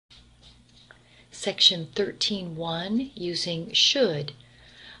Section 13.1 using should.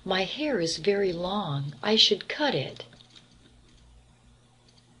 My hair is very long. I should cut it.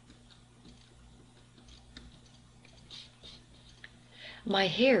 My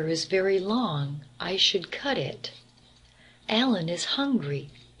hair is very long. I should cut it. Alan is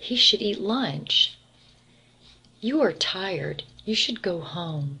hungry. He should eat lunch. You are tired. You should go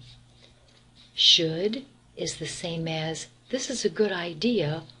home. Should is the same as this is a good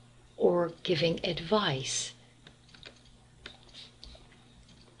idea or giving advice.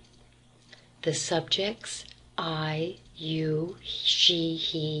 The subjects I, you, she,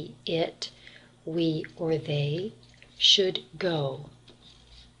 he, it, we, or they should go.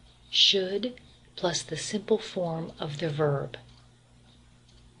 Should plus the simple form of the verb.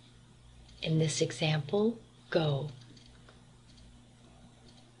 In this example, go.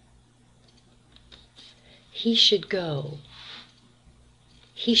 He should go.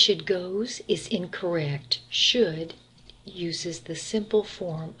 He should goes is incorrect. Should uses the simple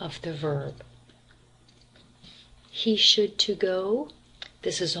form of the verb. He should to go.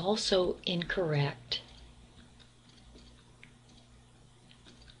 This is also incorrect.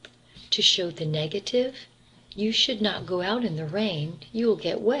 To show the negative, you should not go out in the rain. You will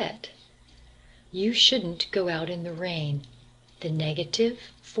get wet. You shouldn't go out in the rain. The negative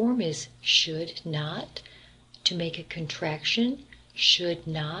form is should not. To make a contraction, should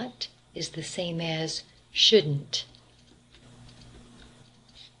not is the same as shouldn't.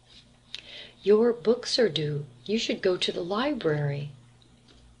 Your books are due. You should go to the library.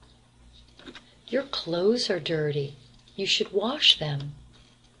 Your clothes are dirty. You should wash them.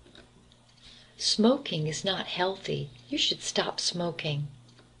 Smoking is not healthy. You should stop smoking.